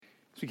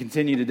As we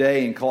continue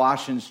today in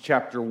Colossians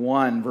chapter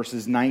 1,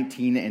 verses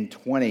 19 and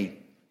 20,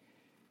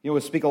 we'll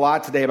speak a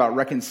lot today about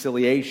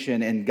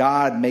reconciliation and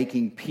God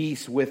making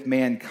peace with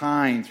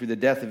mankind through the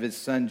death of his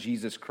Son,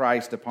 Jesus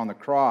Christ, upon the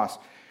cross.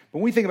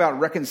 When we think about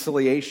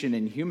reconciliation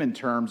in human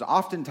terms,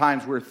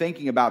 oftentimes we're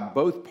thinking about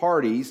both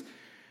parties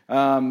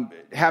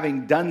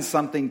having done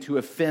something to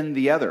offend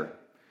the other.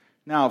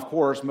 Now, of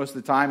course, most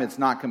of the time it's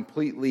not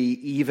completely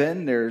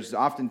even. There's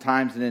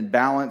oftentimes an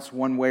imbalance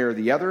one way or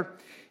the other.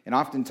 And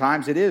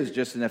oftentimes it is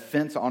just an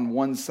offense on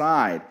one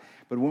side.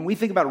 But when we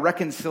think about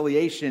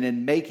reconciliation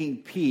and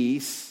making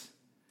peace,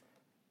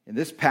 in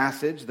this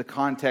passage, the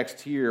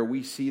context here,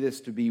 we see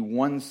this to be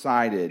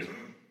one-sided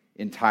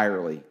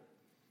entirely.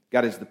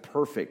 God is the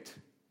perfect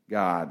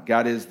God.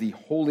 God is the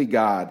holy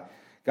God.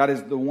 God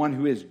is the one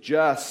who is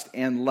just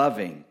and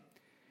loving.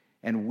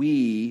 And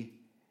we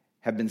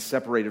have been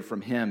separated from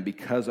him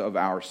because of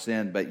our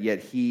sin, but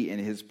yet he in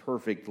his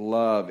perfect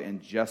love and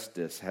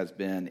justice has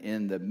been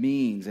in the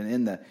means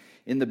and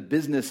in the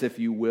business, if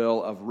you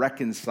will, of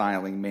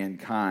reconciling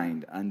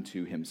mankind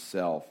unto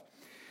himself.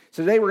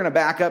 So today we're going to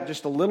back up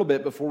just a little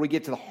bit before we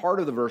get to the heart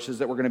of the verses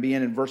that we're going to be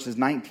in verses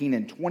 19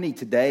 and 20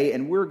 today,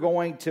 and we're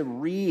going to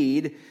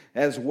read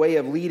as way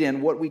of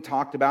lead-in what we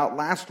talked about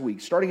last week.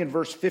 Starting in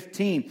verse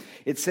 15,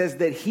 it says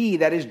that he,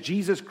 that is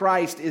Jesus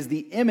Christ, is the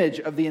image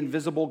of the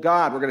invisible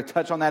God. We're going to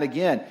touch on that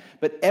again.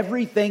 But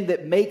everything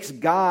that makes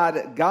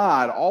God,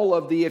 God, all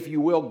of the, if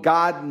you will,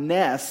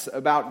 godness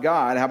about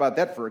God, how about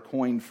that for a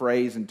coined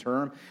phrase and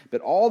term?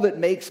 But all that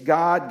makes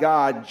God,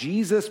 God,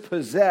 Jesus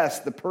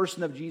possessed, the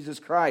person of Jesus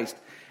Christ,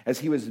 as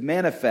he was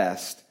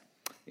manifest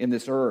in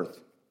this earth.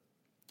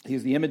 He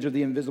is the image of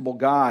the invisible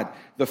God,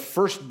 the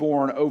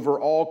firstborn over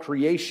all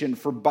creation.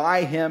 For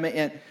by him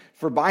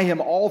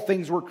all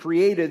things were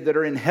created that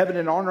are in heaven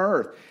and on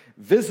earth,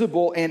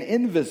 visible and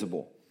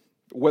invisible,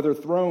 whether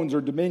thrones or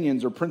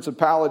dominions or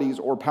principalities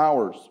or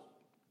powers.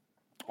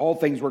 All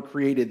things were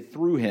created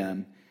through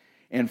him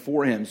and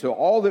for him. So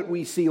all that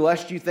we see,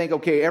 lest you think,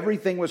 okay,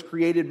 everything was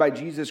created by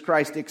Jesus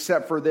Christ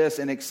except for this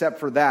and except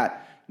for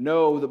that.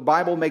 No, the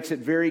Bible makes it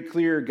very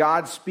clear.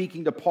 God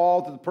speaking to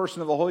Paul through the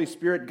person of the Holy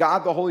Spirit,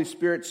 God the Holy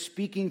Spirit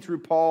speaking through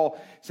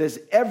Paul,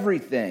 says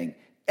everything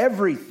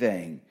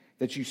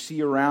that you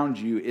see around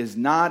you is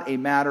not a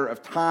matter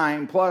of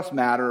time plus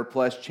matter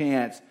plus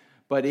chance,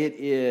 but it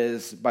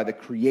is by the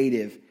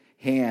creative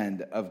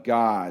hand of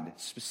God,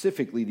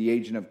 specifically the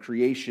agent of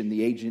creation,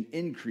 the agent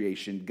in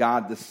creation,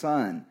 God the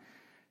Son,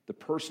 the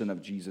person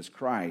of Jesus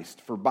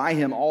Christ. For by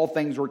him all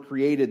things were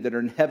created that are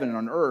in heaven and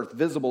on earth,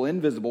 visible,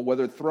 invisible,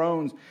 whether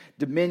thrones,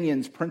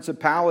 dominions,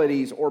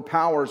 principalities, or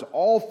powers,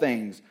 all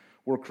things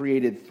were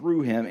created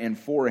through him and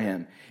for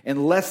him.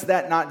 And lest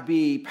that not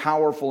be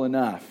powerful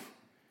enough,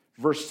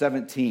 verse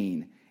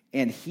 17,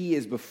 and he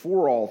is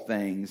before all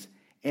things,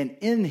 and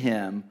in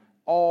him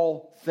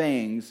all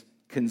things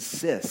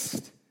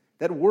consist.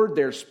 That word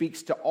there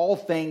speaks to all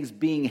things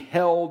being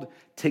held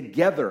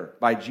together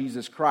by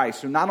Jesus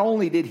Christ. So not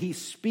only did he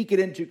speak it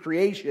into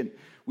creation,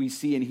 we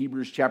see in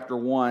Hebrews chapter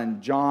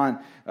 1, John,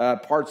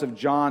 parts of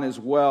John as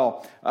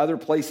well, other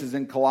places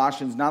in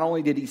Colossians, not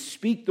only did he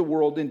speak the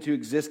world into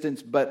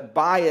existence, but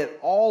by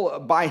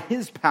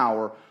his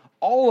power,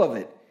 all of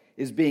it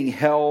is being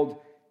held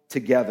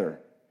together.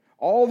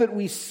 All that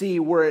we see,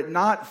 were it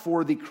not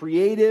for the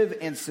creative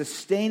and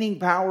sustaining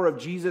power of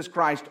Jesus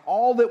Christ,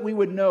 all that we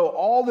would know,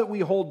 all that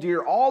we hold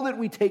dear, all that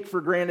we take for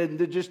granted,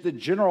 and just the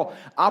general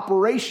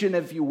operation,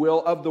 if you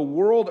will, of the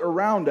world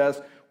around us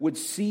would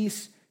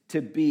cease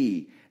to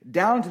be.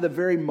 Down to the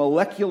very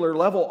molecular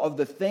level of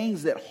the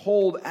things that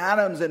hold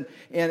atoms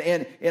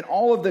and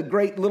all of the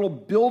great little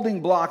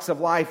building blocks of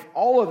life,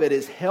 all of it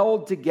is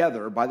held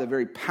together by the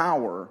very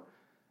power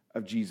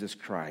of Jesus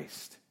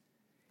Christ.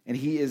 And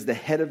he is the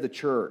head of the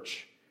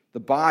church, the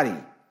body.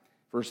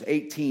 Verse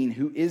 18,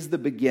 who is the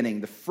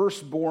beginning, the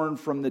firstborn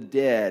from the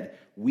dead.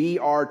 We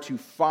are to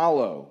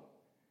follow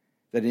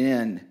that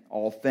in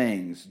all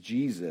things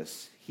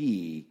Jesus,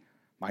 he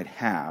might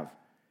have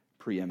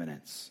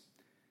preeminence.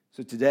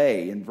 So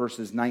today in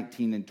verses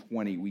 19 and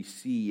 20, we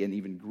see an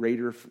even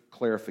greater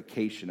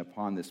clarification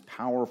upon this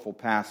powerful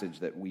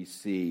passage that we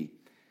see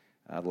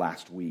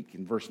last week.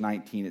 In verse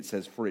 19 it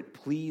says, for it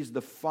pleased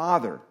the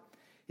Father.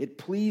 It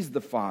pleased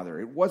the Father.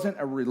 It wasn't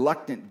a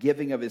reluctant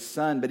giving of his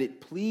Son, but it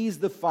pleased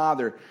the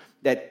Father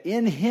that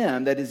in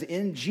him, that is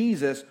in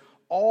Jesus,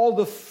 all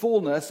the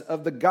fullness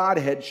of the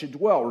Godhead should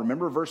dwell.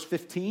 Remember verse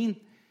 15?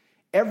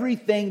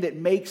 Everything that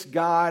makes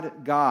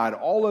God, God,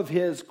 all of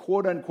his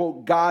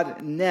quote-unquote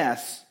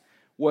godness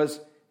was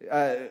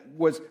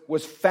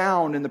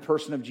found in the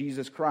person of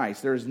Jesus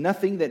Christ. There is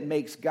nothing that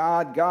makes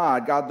God,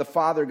 God, God the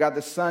Father, God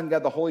the Son,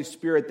 God the Holy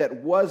Spirit,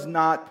 that was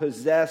not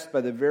possessed by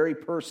the very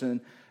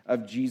person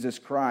of Jesus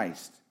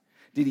Christ.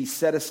 Did he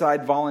set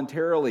aside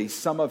voluntarily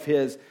some of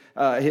his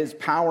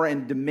power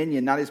and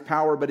dominion? Not his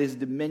power, but his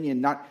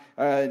dominion,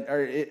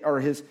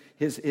 or his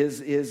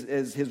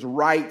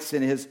rights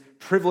and his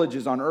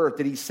privileges on earth.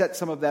 Did he set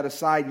some of that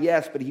aside?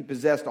 Yes, but he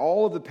possessed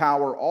all of the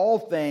power, all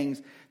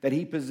things that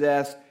he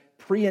possessed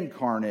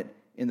pre-incarnate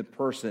in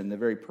the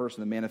very person,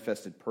 the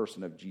manifested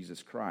person of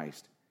Jesus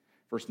Christ.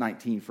 Verse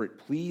 19, for it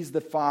pleased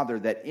the Father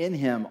that in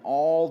him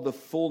all the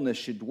fullness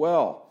should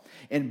dwell,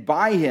 and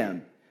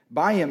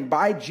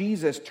by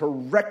Jesus, to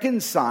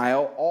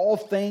reconcile all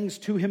things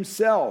to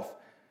himself,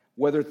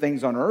 whether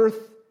things on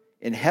earth,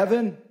 in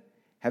heaven,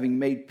 having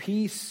made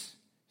peace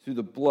through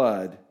the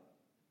blood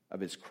of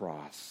his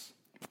cross.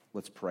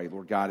 Let's pray.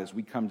 Lord God, as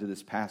we come to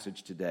this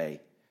passage today,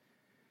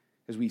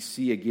 as we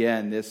see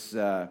again this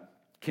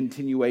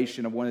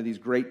continuation of one of these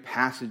great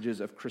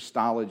passages of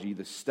Christology,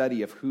 the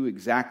study of who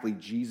exactly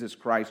Jesus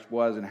Christ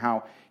was and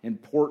how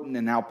important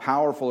and how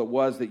powerful it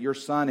was that your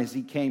Son, as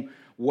he came,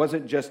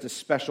 wasn't just a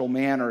special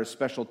man or a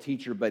special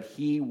teacher, but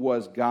he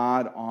was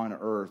God on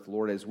earth.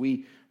 Lord, as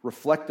we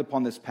reflect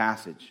upon this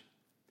passage,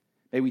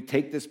 may we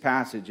take this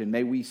passage and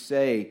may we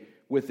say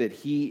with it,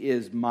 he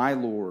is my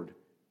Lord.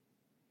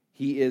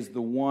 He is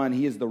the one,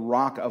 he is the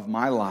rock of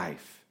my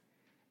life,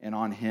 and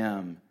on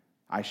him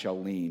I shall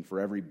lean for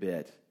every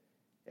bit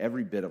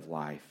of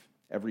life,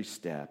 every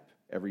step,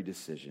 every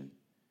decision,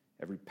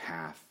 every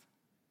path,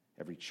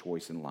 every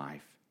choice in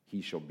life.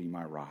 He shall be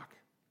my rock.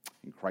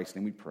 In Christ's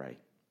name we pray.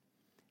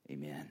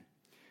 Amen.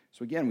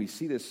 So again, we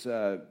see this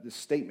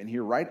statement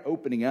here right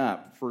opening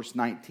up, verse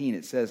 19.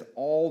 It says,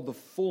 all the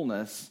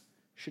fullness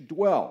should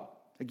dwell.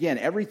 Again,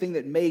 everything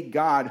that made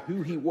God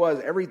who he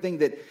was, everything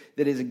that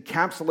is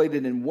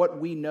encapsulated in what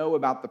we know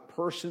about the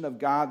person of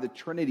God, the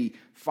Trinity,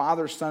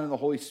 Father, Son, and the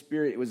Holy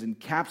Spirit, it was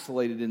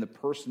encapsulated in the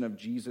person of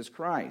Jesus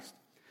Christ.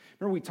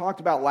 Remember, we talked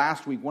about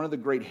last week, one of the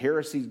great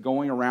heresies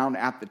going around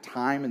at the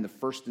time in the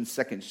 1st and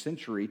 2nd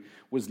century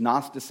was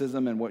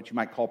Gnosticism and what you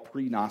might call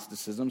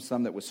pre-Gnosticism,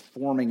 some that was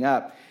forming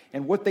up.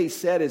 And what they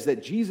said is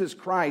that Jesus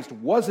Christ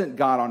wasn't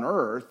God on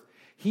earth.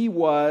 He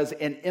was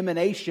an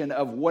emanation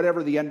of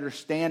whatever the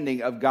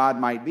understanding of God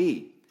might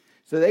be.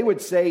 So they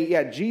would say,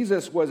 yeah,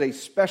 Jesus was a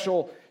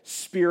special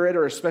spirit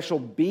or a special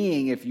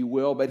being, if you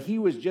will, but he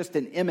was just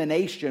an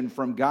emanation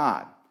from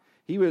God.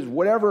 He was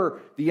whatever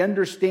the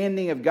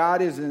understanding of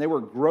God is, and they were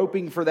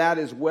groping for that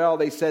as well.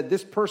 They said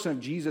this person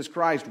of Jesus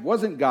Christ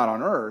wasn't God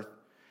on earth,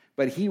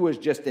 but he was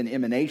just an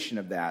emanation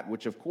of that,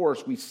 which of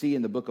course we see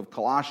in the book of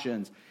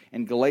Colossians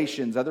and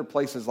Galatians, other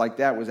places like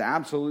that, was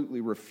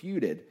absolutely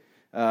refuted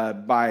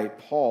by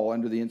Paul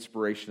under the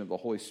inspiration of the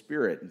Holy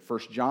Spirit. And 1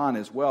 John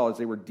as well, as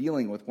they were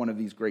dealing with one of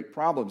these great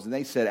problems. And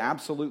they said,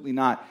 absolutely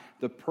not.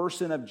 The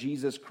person of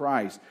Jesus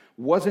Christ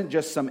wasn't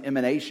just some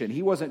emanation.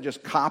 He wasn't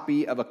just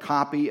copy of a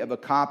copy of a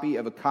copy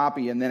of a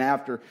copy. And then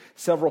after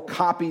several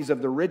copies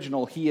of the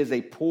original, he is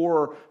a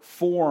poor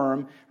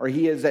form, or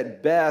he is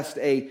at best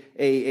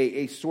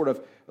a sort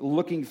of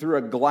looking through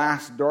a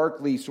glass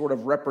darkly sort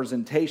of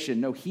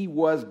representation. No, he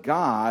was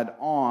God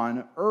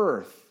on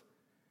earth.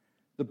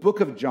 The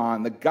book of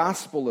John, the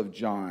Gospel of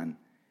John,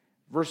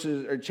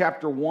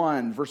 chapter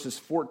 1, verses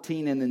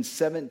 14 and then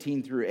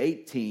 17 through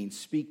 18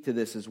 speak to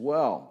this as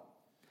well.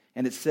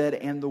 And it said,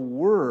 and the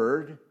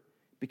Word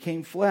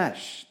became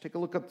flesh. Take a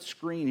look at the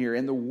screen here.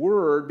 And the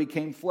Word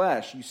became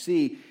flesh. You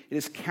see, it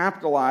is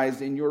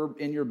capitalized in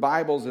your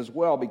Bibles as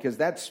well, because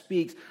that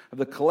speaks of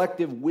the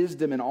collective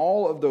wisdom, and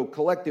all of the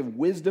collective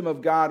wisdom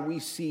of God we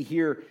see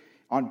here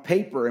on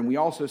paper, and we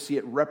also see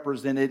it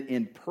represented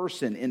in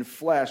person, in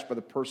flesh, by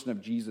the person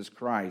of Jesus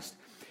Christ.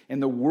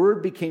 And the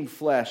Word became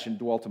flesh and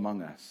dwelt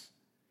among us.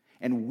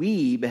 And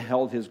we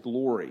beheld his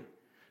glory,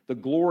 the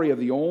glory of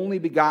the only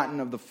begotten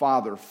of the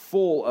Father,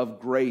 full of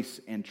grace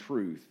and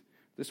truth.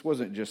 This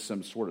wasn't just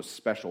some sort of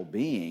special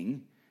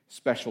being,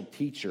 special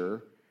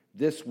teacher.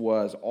 This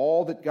was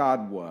all that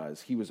God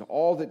was. He was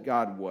all that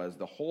God was.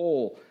 The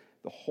whole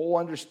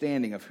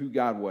understanding of who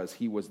God was,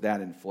 he was that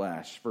in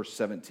flesh. Verse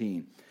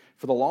 17.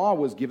 For the law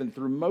was given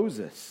through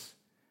Moses,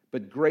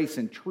 but grace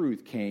and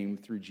truth came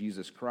through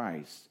Jesus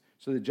Christ.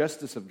 So the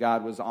justice of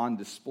God was on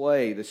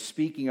display. The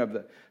speaking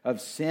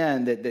of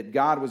sin, that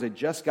God was a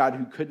just God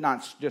who could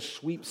not just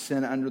sweep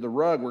sin under the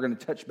rug. We're going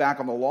to touch back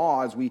on the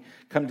law as we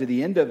come to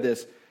the end of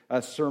this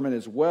sermon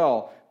as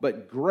well.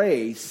 But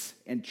grace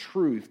and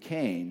truth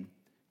came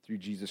through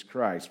Jesus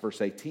Christ.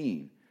 Verse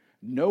 18.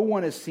 No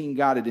one has seen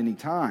God at any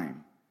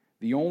time.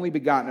 The only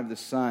begotten of the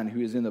Son,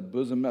 who is in the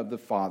bosom of the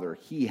Father,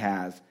 he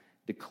has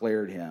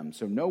declared him.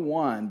 So no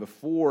one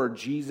before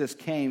Jesus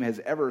came has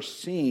ever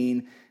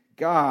seen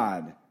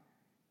God,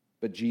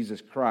 but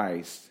Jesus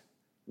Christ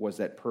was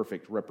that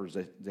perfect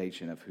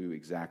representation of who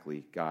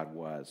exactly God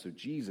was. So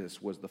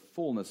Jesus was the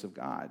fullness of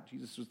God.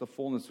 Jesus was the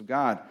fullness of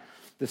God.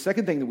 The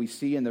second thing that we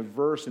see in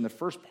the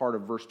first part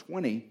of verse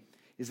 20,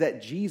 is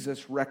that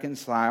Jesus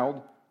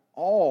reconciled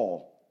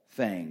all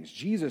things.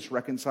 Jesus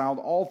reconciled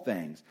all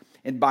things.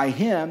 And by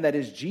him, that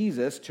is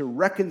Jesus, to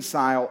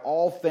reconcile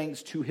all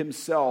things to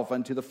himself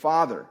unto the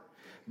Father.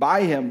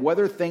 By him,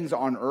 whether things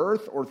on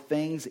earth or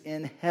things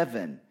in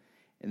heaven.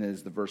 And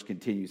as the verse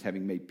continues,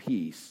 having made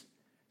peace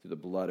through the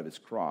blood of his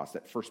cross.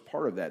 That first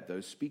part of that,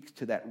 though, speaks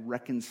to that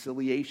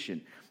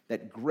reconciliation,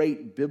 that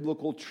great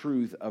biblical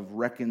truth of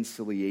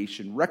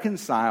reconciliation.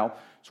 Reconcile,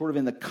 sort of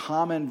in the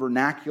common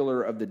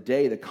vernacular of the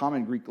day, the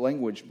common Greek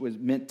language, was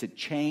meant to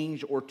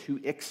change or to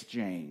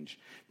exchange.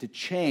 To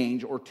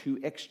change or to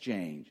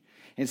exchange.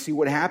 And see,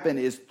 what happened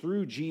is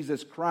through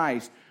Jesus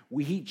Christ,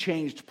 he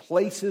changed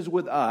places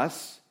with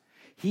us.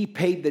 He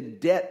paid the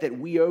debt that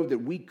we owed that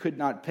we could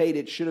not pay.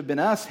 It should have been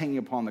us hanging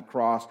upon the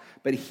cross,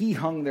 but he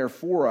hung there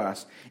for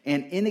us.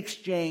 And in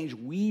exchange,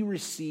 we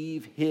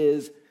receive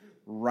his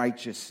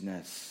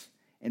righteousness.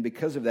 And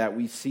because of that,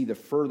 we see the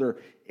further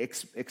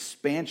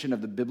expansion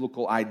of the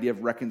biblical idea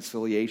of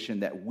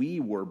reconciliation, that we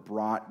were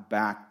brought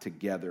back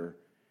together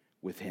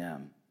with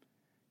him.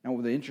 Now,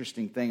 the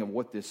interesting thing of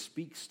what this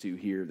speaks to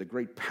here, the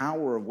great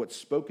power of what's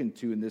spoken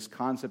to in this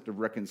concept of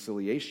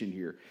reconciliation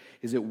here,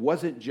 is it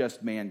wasn't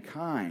just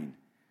mankind,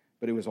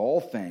 but it was all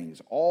things,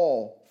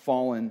 all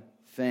fallen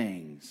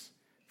things.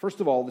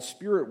 First of all, the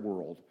spirit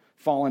world,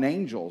 fallen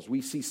angels.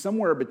 We see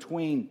somewhere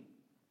between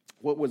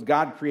what was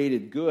God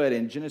created good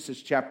in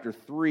Genesis chapter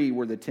 3,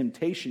 where the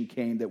temptation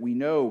came, that we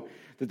know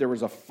that there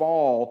was a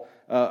fall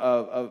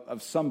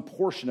of some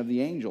portion of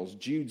the angels.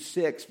 Jude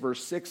 6,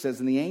 verse 6 says,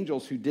 "And the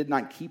angels who did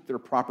not keep their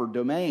proper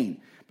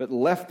domain, but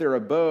left their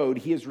abode,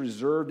 he is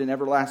reserved in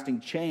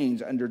everlasting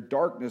chains under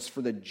darkness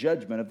for the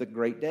judgment of the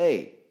great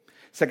day."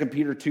 2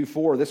 Peter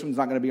 2:4, this one's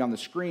not going to be on the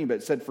screen, but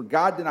it said, "For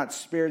God did not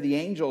spare the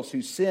angels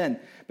who sinned,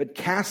 but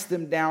cast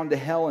them down to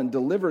hell and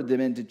delivered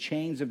them into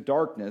chains of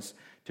darkness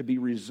to be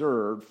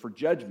reserved for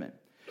judgment."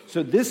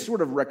 So this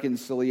sort of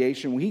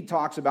reconciliation, when he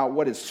talks about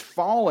what is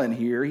fallen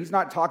here, he's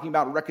not talking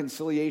about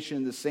reconciliation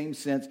in the same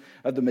sense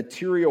of the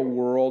material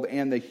world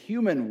and the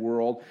human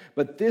world,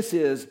 but this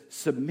is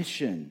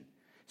submission.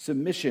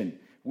 Submission,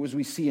 as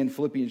we see in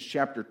Philippians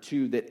chapter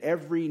 2, that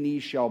every knee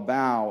shall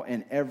bow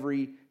and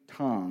every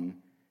tongue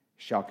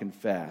shall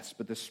confess.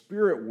 But the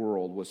spirit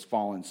world was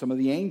fallen. Some of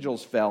the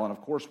angels fell, and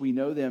of course we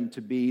know them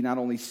to be not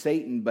only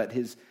Satan, but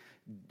his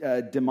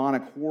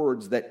demonic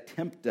hordes that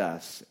tempt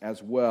us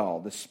as well.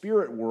 The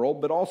spirit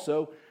world, but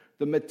also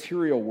the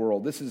material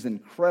world. This is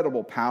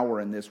incredible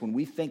power in this when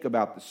we think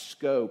about the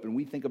scope and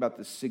we think about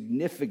the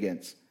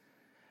significance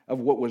of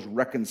what was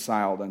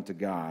reconciled unto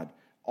God.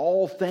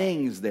 All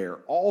things there,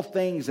 all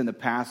things in the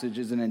passage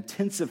is an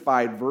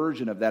intensified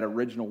version of that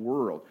original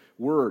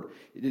word.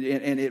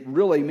 And it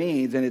really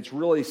means, and it's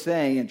really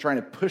saying and trying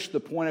to push the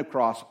point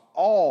across,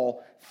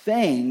 all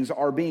things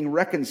are being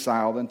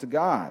reconciled unto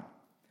God.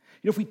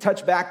 You know, if we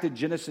touch back to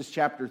Genesis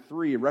chapter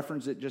 3, I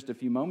referenced it just a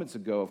few moments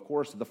ago, of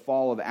course, the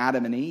fall of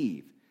Adam and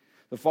Eve.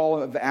 The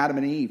fall of Adam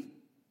and Eve,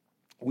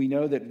 we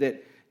know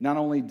that not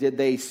only did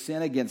they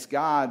sin against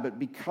God, but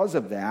because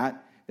of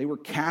that, they were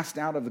cast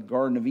out of the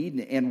Garden of Eden.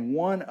 And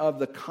one of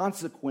the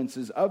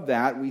consequences of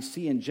that we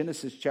see in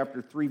Genesis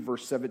chapter 3,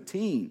 verse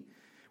 17,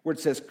 where it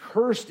says,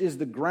 "Cursed is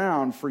the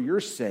ground for your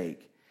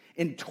sake.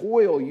 In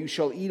toil you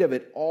shall eat of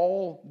it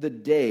all the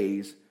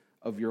days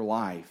of your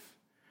life."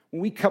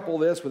 When we couple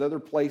this with other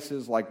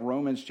places like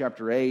Romans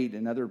chapter 8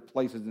 and other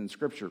places in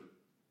Scripture,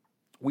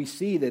 we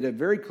see that a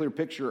very clear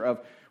picture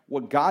of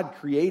what God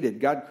created.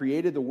 God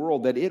created the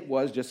world, that it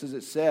was, just as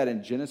it said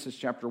in Genesis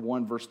chapter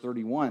 1, verse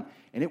 31,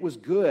 and it was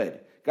good.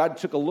 God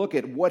took a look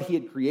at what he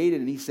had created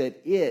and he said,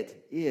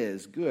 it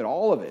is good.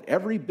 All of it,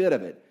 every bit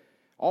of it.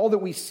 All that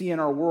we see in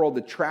our world,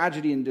 the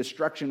tragedy and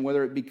destruction,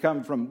 whether it be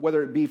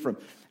from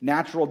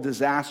natural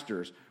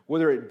disasters,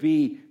 whether it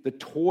be the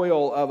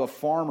toil of a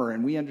farmer,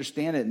 and we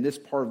understand it in this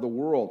part of the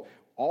world,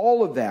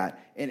 all of that,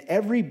 and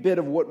every bit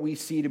of what we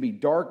see to be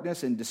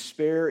darkness and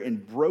despair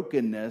and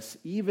brokenness,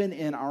 even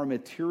in our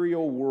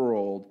material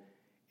world,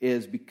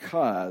 is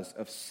because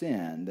of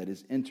sin that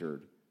has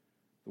entered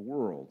the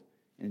world.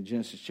 In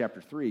Genesis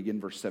chapter 3, again,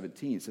 verse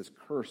 17, it says,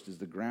 "Cursed is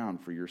the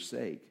ground for your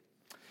sake."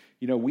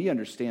 You know, we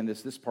understand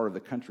this part of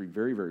the country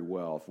very, very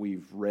well. If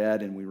we've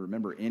read and we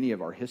remember any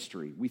of our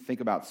history, we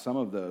think about some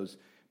of those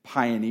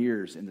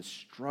pioneers and the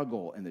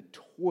struggle and the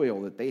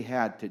toil that they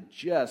had to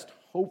just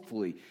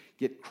hopefully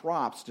get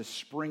crops to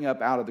spring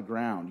up out of the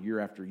ground year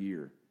after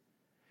year.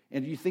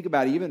 And you think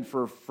about it, even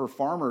for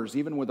farmers,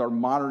 even with our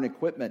modern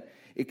equipment,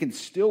 it can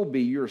still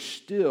be, you're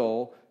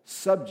still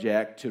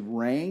subject to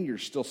rain, you're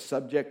still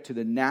subject to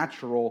the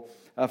natural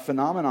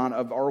phenomenon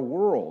of our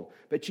world.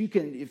 But you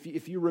can,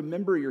 if you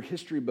remember your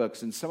history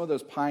books and some of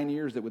those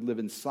pioneers that would live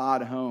in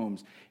sod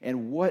homes,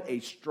 and what a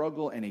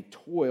struggle and a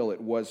toil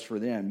it was for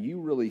them, you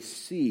really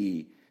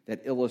see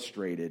that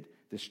illustrated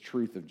this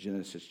truth of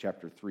Genesis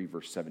chapter 3,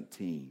 verse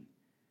 17.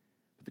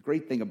 But the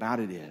great thing about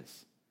it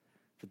is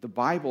that the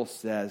Bible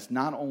says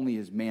not only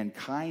is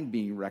mankind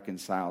being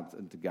reconciled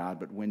unto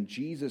God, but when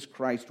Jesus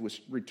Christ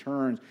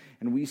returns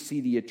and we see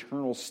the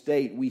eternal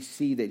state, we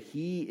see that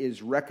he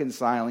is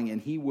reconciling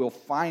and he will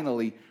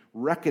finally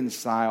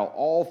reconcile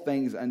all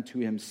things unto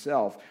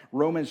himself.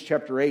 Romans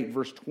chapter 8,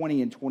 verse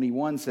 20 and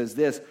 21 says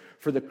this,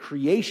 "For the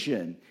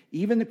creation,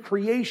 even the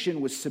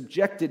creation was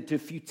subjected to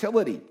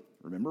futility."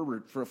 Remember,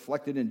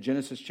 reflected in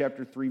Genesis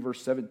chapter 3,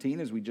 verse 17,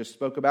 as we just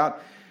spoke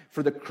about.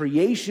 "For the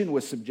creation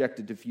was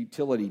subjected to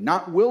futility,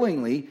 not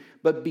willingly,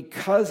 but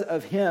because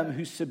of him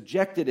who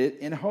subjected it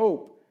in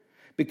hope.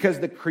 Because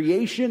the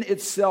creation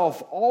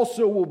itself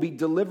also will be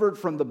delivered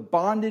from the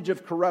bondage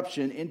of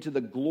corruption into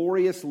the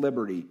glorious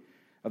liberty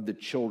of the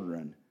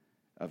children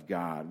of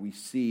God. We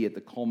see at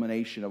the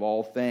culmination of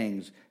all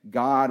things,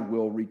 God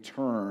will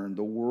return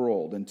the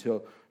world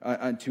unto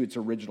its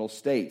original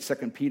state. 2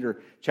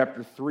 Peter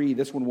chapter 3,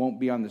 this one won't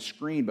be on the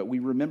screen, but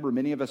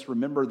many of us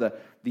remember the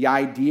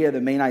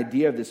main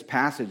idea of this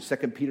passage. 2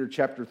 Peter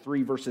chapter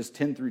 3, verses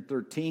 10 through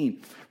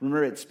 13.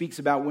 Remember, it speaks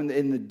about when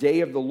in the day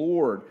of the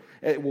Lord,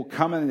 it will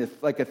come in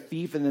like a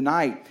thief in the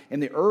night,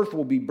 and the earth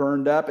will be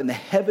burned up, and the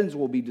heavens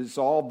will be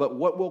dissolved. But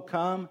what will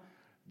come?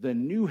 The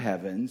new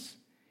heavens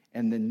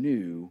and the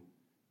new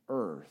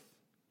earth.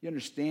 You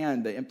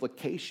understand the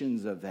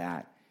implications of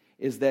that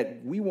is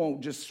that we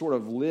won't just sort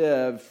of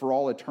live for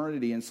all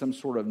eternity in some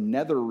sort of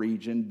nether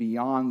region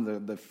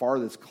beyond the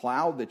farthest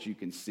cloud that you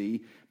can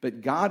see,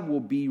 but God will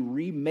be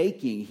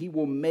remaking, He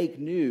will make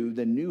new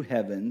the new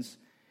heavens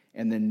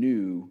and the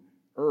new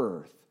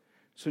earth.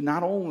 So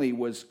not only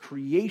was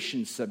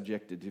creation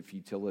subjected to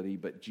futility,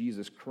 but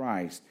Jesus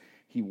Christ,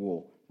 He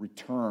will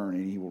return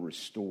and He will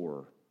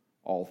restore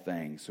all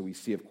things. So we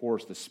see, of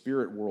course, the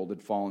spirit world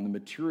had fallen, the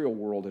material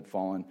world had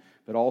fallen,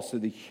 but also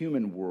the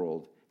human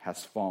world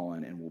has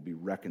fallen and will be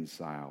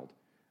reconciled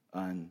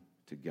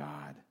unto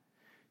God.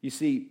 You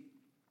see,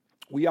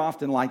 we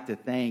often like to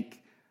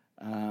think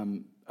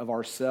of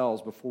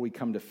ourselves before we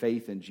come to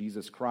faith in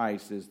Jesus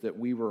Christ is that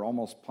we were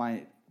almost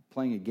playing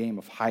a game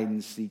of hide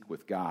and seek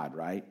with God,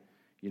 right?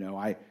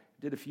 I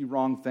did a few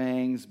wrong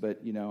things, but,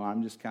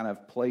 I'm just kind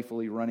of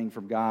playfully running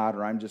from God,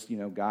 or I'm just,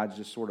 God's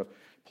just sort of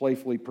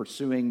playfully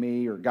pursuing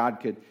me, or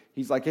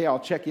He's like, hey, I'll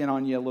check in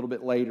on you a little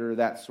bit later,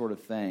 that sort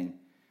of thing.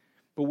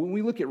 But when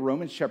we look at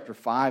Romans chapter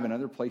 5 and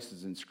other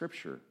places in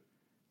Scripture,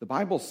 the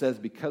Bible says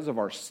because of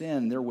our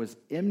sin, there was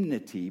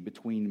enmity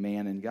between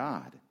man and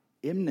God.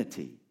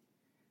 Enmity.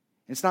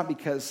 It's not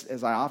because,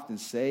 as I often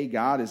say,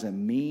 God is a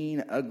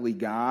mean, ugly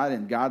God,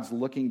 and God's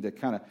looking to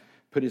kind of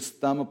put His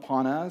thumb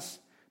upon us,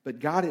 but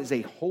God is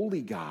a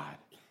holy God.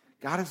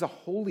 God is a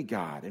holy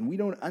God, and we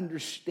don't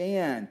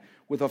understand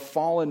with a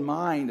fallen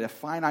mind, a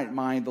finite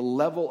mind, the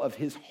level of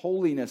His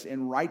holiness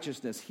and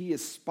righteousness. He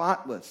is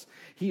spotless.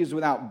 He is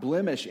without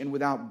blemish and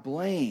without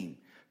blame,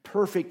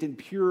 perfect and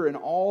pure in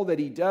all that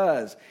He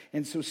does.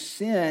 And so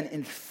sin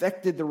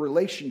infected the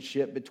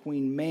relationship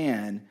between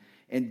man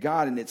and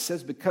God. And it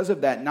says because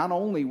of that, not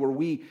only were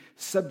we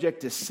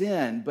subject to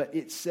sin, but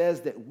it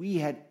says that we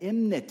had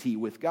enmity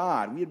with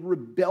God. We had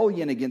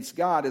rebellion against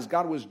God as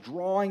God was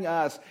drawing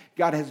us.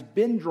 God has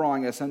been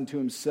drawing us unto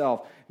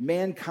Himself.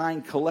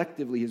 Mankind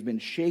collectively has been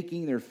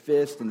shaking their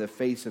fist in the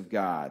face of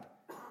God.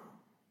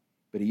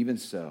 But even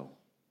so,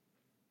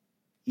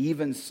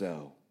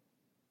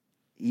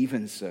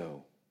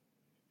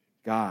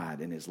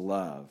 God in His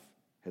love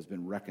has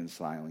been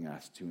reconciling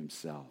us to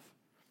Himself.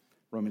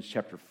 Romans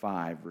chapter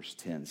 5, verse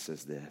 10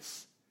 says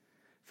this,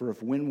 for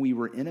if when we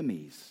were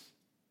enemies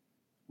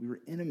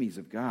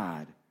of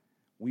God,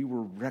 we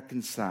were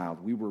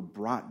reconciled, we were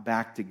brought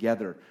back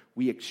together,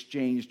 we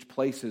exchanged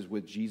places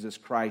with Jesus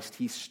Christ.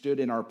 He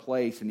stood in our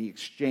place and He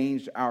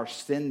exchanged our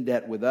sin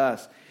debt with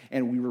us,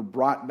 and we were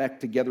brought back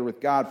together with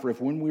God. For if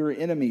when we were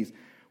enemies,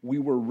 we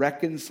were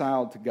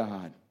reconciled to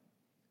God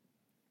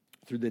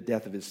through the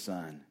death of His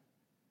Son,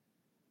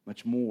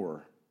 much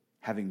more,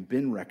 having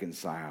been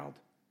reconciled,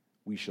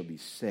 we shall be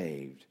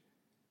saved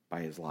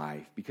by His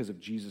life. Because of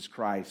Jesus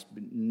Christ,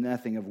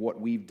 nothing of what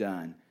we've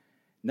done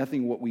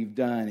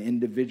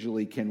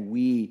individually can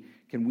we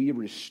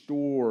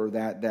restore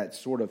that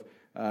sort of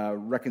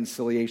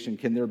reconciliation.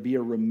 Can there be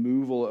a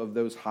removal of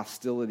those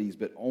hostilities?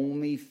 But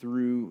only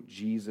through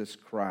Jesus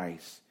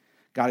Christ.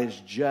 God is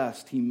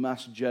just. He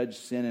must judge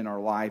sin in our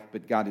life,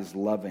 but God is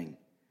loving.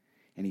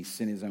 And He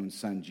sent His own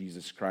Son,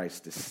 Jesus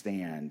Christ, to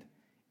stand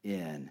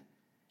in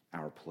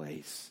our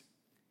place.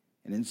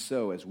 And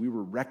so, as we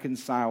were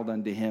reconciled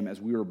unto Him, as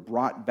we were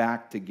brought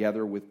back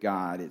together with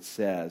God, it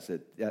says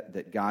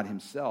that God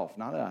Himself,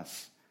 not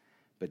us,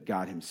 but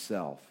God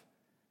Himself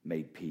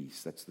made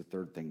peace. That's the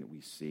third thing that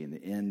we see in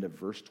the end of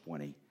verse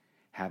 20,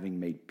 having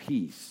made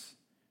peace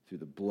through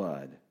the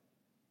blood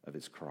of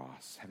His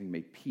cross. Having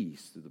made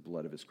peace through the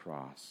blood of His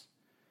cross.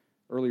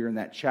 Earlier in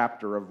that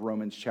chapter of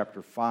Romans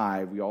chapter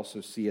 5, we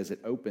also see as it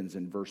opens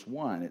in verse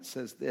 1, it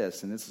says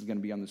this, and this is going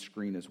to be on the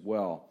screen as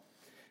well.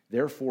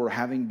 Therefore,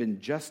 having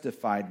been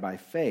justified by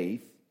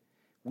faith,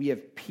 we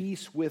have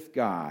peace with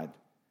God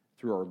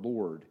through our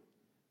Lord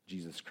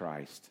Jesus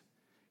Christ.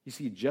 You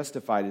see,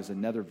 justified is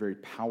another very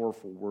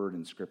powerful word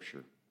in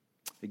Scripture.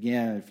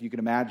 Again, if you can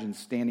imagine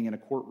standing in a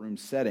courtroom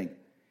setting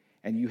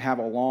and you have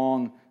a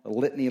long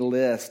litany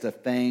list of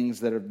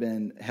things that have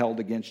been held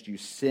against you,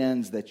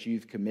 sins that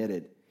you've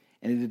committed,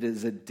 and it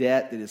is a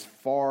debt that is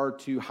far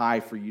too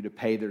high for you to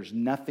pay. There's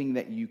nothing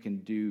that you can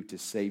do to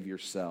save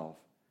yourself.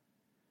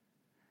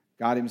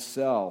 God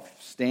Himself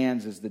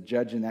stands as the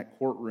judge in that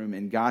courtroom,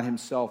 and God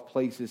Himself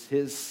places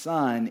His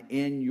Son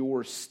in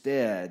your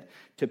stead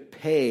to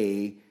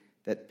pay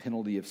that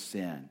penalty of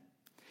sin.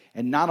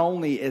 And not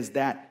only is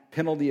that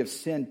penalty of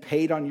sin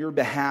paid on your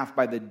behalf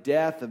by the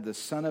death of the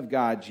Son of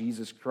God,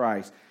 Jesus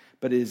Christ,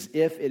 but as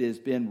if it has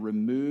been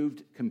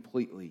removed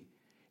completely.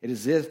 It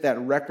is as if that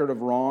record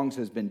of wrongs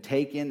has been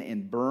taken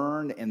and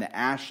burned and the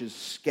ashes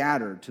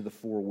scattered to the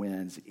four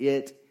winds.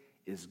 It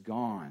is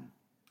gone,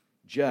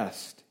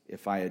 just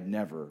if I had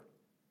never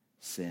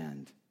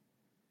sinned.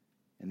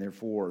 And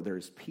therefore, there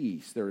is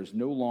peace. There is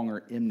no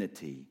longer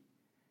enmity.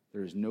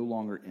 There is no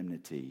longer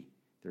enmity.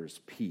 There is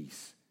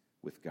peace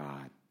with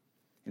God.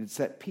 And it's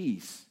that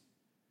peace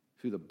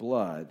through the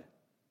blood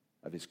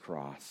of his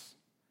cross.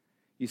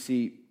 You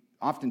see,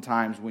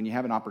 oftentimes when you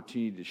have an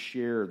opportunity to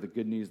share the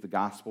good news, the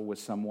gospel with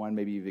someone,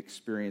 maybe you've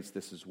experienced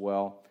this as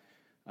well,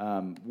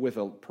 with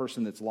a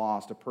person that's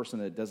lost, a person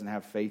that doesn't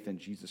have faith in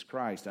Jesus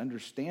Christ,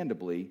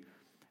 understandably,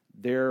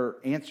 their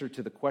answer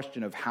to the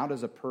question of how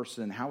is a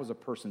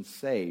person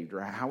saved, or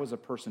how is a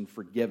person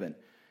forgiven,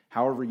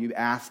 however you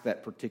ask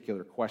that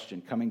particular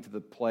question, coming to the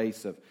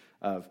place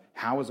of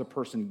how is a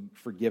person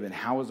forgiven,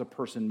 how is a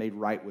person made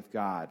right with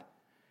God,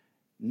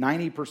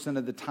 90%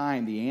 of the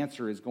time the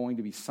answer is going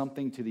to be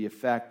something to the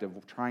effect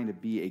of trying to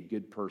be a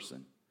good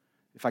person.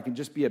 If I can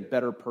just be a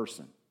better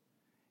person,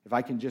 if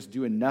I can just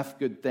do enough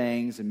good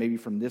things, and maybe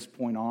from this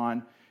point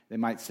on, they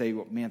might say,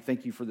 well, man,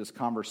 thank you for this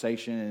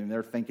conversation, and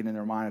they're thinking in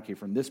their mind, okay,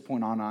 from this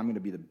point on, I'm going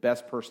to be the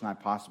best person I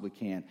possibly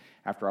can.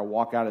 After I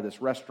walk out of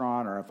this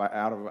restaurant, or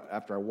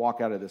after I walk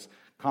out of this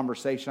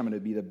conversation, I'm going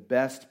to be the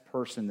best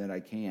person that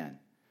I can.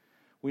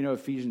 We know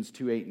Ephesians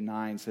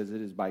 2:8-9 says,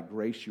 it is by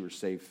grace you are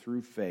saved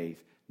through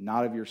faith,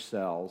 not of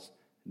yourselves,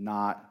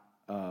 not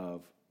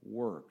of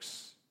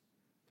works.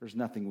 There's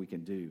nothing we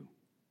can do.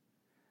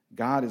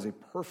 God is a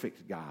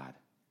perfect God.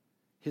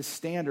 His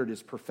standard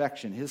is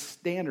perfection. His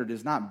standard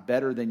is not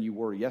better than you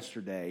were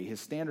yesterday.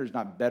 His standard is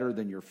not better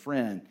than your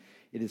friend.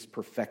 It is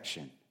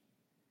perfection.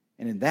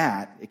 And in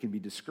that, it can be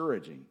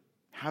discouraging.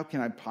 How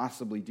can I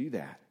possibly do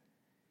that?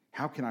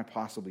 How can I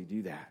possibly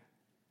do that?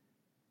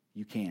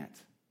 You can't.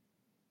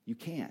 You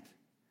can't.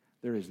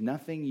 There is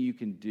nothing you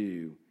can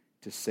do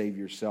to save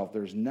yourself.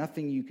 There's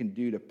nothing you can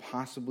do to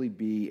possibly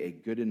be a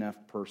good enough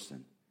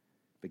person.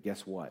 But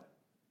guess what?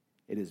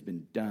 It has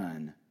been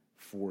done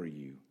for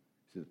you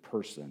through the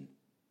person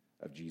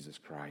of Jesus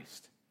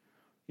Christ.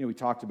 You know, we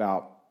talked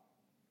about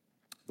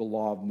the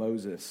law of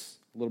Moses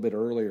a little bit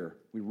earlier.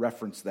 We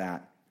referenced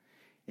that.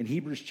 In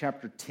Hebrews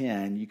chapter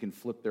 10, you can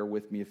flip there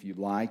with me if you'd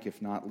like.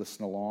 If not,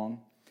 listen along.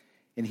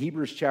 In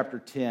Hebrews chapter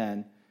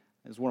 10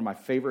 is one of my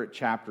favorite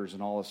chapters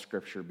in all of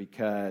Scripture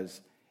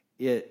because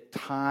it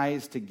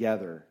ties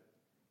together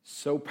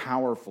so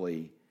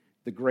powerfully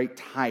the great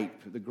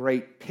type, the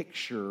great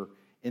picture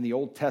in the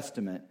Old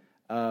Testament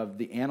of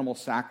the animal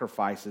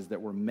sacrifices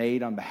that were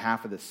made on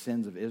behalf of the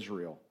sins of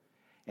Israel,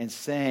 and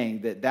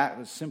saying that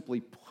was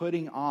simply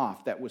putting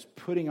off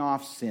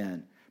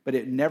sin, but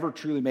it never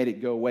truly made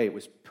it go away. It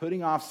was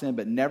putting off sin,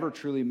 but never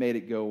truly made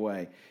it go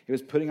away. It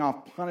was putting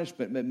off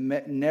punishment,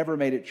 but never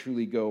made it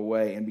truly go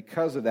away. And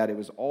because of that, it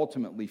was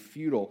ultimately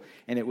futile,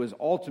 and it was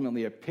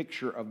ultimately a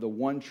picture of the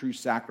one true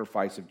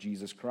sacrifice of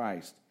Jesus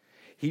Christ.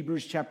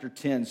 Hebrews chapter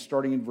 10,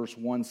 starting in verse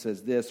 1,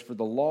 says this, "For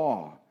the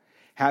law,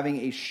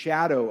 having a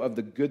shadow of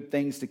the good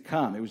things to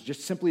come." It was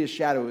just simply a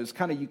shadow. It was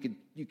kind of, you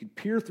could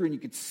peer through and you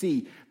could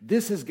see,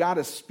 this has got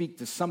to speak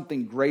to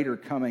something greater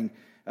coming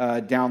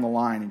down the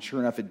line. And sure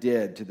enough, it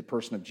did, to the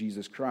person of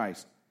Jesus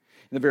Christ.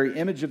 And the very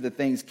image of the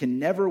things can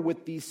never,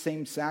 with these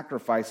same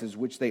sacrifices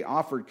which they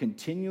offered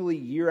continually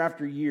year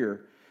after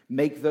year,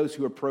 make those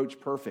who approach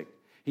perfect.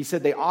 He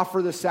said they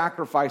offer the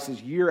sacrifices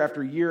year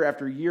after year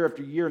after year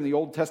after year in the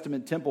Old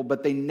Testament temple,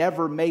 but they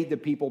never made the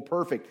people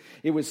perfect.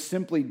 It was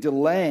simply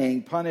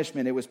delaying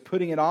punishment. It was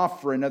putting it off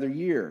for another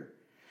year.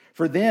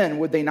 For then,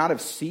 would they not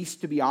have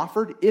ceased to be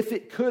offered? If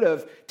it could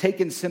have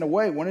taken sin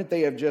away, wouldn't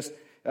they have just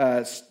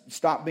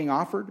stopped being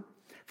offered?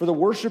 For the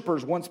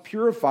worshipers, once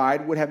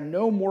purified, would have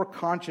no more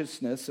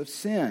consciousness of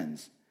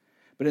sins.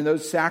 But in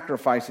those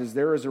sacrifices,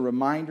 there is a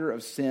reminder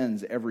of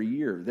sins every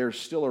year. There's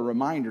still a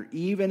reminder.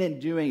 Even in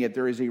doing it,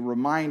 there is a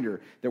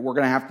reminder that we're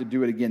going to have to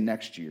do it again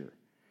next year.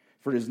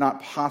 For it is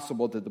not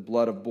possible that the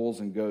blood of bulls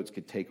and goats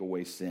could take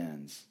away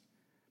sins.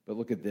 But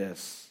look at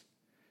this,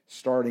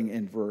 starting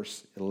in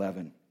verse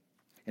 11.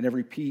 And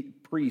every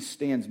priest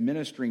stands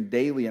ministering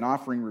daily and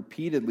offering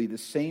repeatedly the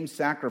same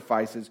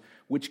sacrifices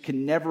which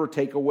can never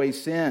take away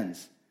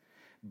sins.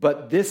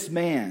 But this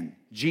man,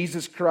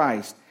 Jesus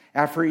Christ,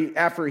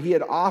 after he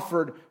had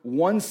offered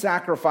one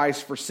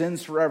sacrifice for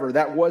sins forever,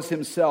 that was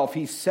himself,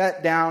 he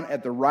sat down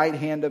at the right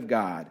hand of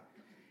God,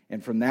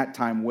 and from that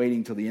time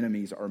waiting till the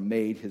enemies are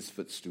made his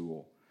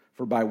footstool.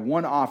 For by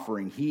one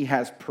offering he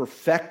has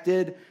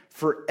perfected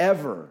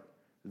forever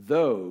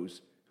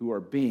those who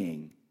are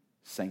being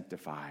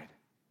sanctified.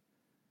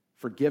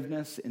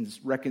 Forgiveness and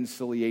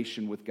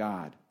reconciliation with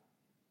God.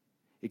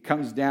 It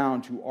comes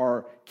down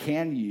to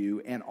can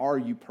you and are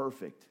you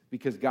perfect?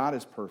 Because God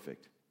is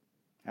perfect.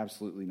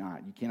 Absolutely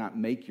not. You cannot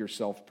make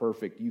yourself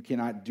perfect. You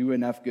cannot do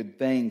enough good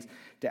things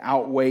to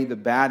outweigh the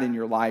bad in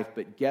your life.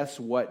 But guess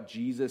what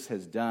Jesus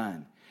has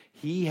done?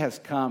 He has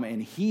come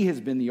and he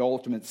has been the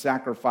ultimate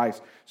sacrifice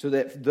so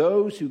that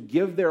those who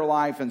give their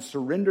life and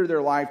surrender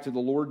their life to the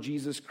Lord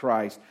Jesus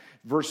Christ,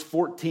 Verse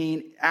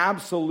 14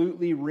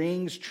 absolutely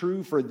rings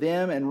true for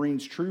them and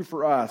rings true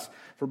for us.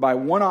 For by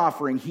one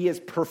offering he has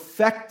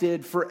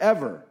perfected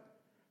forever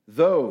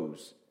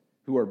those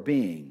who are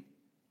being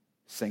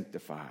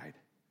sanctified.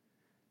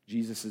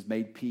 Jesus has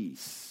made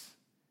peace.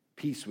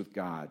 Peace with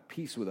God,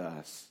 peace with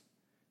us.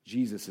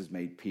 Jesus has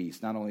made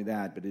peace. Not only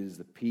that, but it is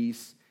the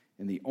peace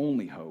and the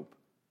only hope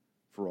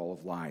for all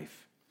of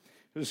life.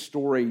 There's a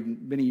story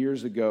many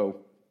years ago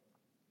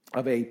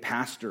of a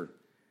pastor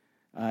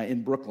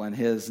in Brooklyn.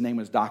 His name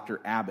was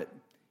Dr. Abbott,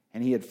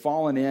 and he had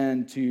fallen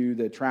into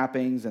the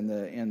trappings and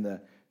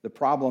the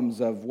problems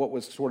of what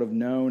was sort of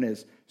known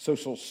as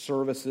social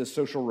services,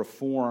 social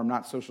reform,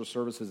 not social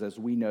services as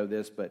we know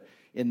this, but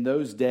in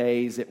those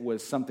days it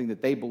was something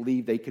that they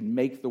believed they could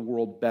make the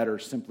world better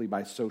simply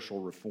by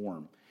social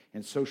reform.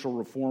 And social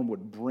reform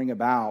would bring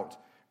about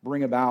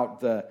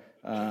the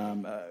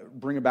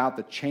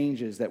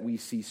changes that we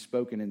see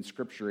spoken in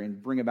Scripture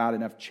and bring about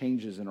enough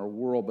changes in our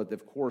world. But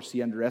of course,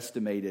 he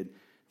underestimated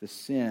the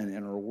sin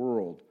in our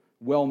world.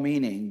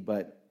 Well-meaning,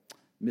 but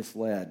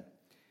misled.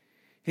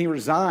 He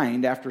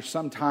resigned. After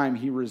some time,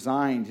 he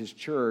resigned his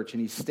church,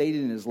 and he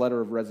stated in his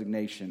letter of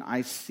resignation,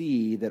 "I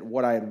see that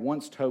what I had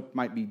once hoped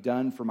might be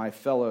done for my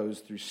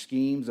fellows through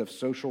schemes of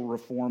social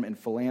reform and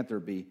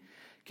philanthropy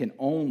can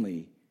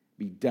only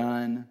be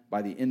done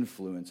by the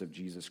influence of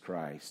Jesus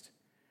Christ.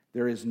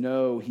 There is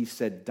no," he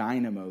said,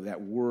 dynamo,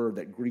 that word,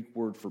 that Greek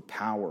word for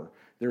power.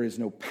 There is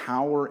no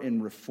power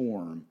in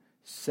reform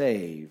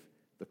save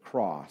the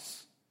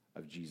cross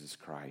of Jesus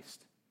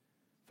Christ.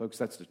 Folks,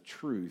 that's the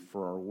truth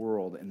for our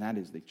world, and that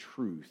is the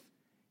truth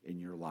in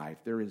your life.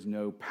 There is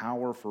no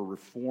power for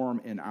reform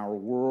in our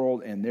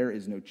world, and there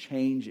is no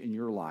change in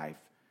your life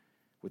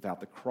without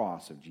the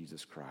cross of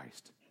Jesus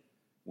Christ.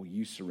 Will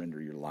you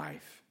surrender your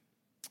life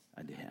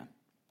unto him?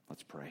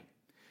 Let's pray.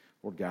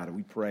 Lord God,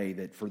 we pray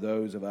that for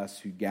those of us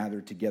who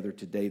gather together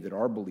today that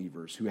are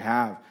believers, who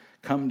have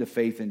come to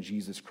faith in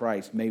Jesus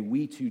Christ, may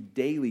we too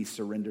daily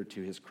surrender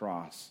to his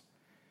cross.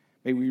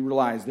 May we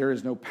realize there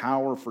is no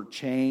power for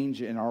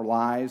change in our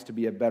lives to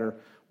be a better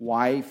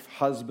wife,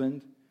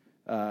 husband,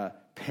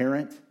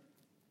 parent,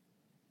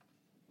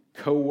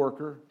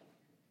 co-worker.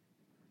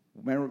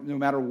 No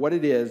matter what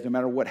it is, no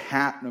matter what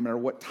hat, no matter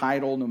what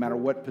title, no matter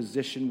what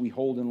position we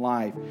hold in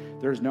life,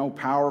 there's no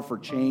power for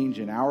change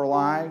in our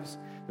lives.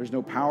 There's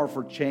no power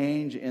for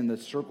change in the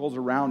circles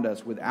around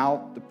us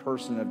without the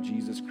person of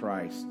Jesus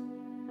Christ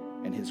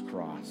and his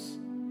cross.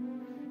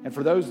 And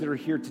for those that are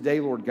here today,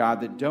 Lord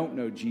God, that don't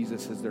know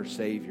Jesus as their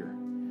Savior,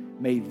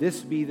 may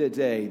this be the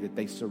day that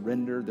they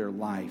surrender their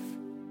life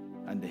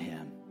unto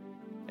him.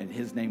 In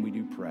his name we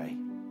do pray.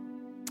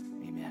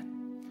 Amen.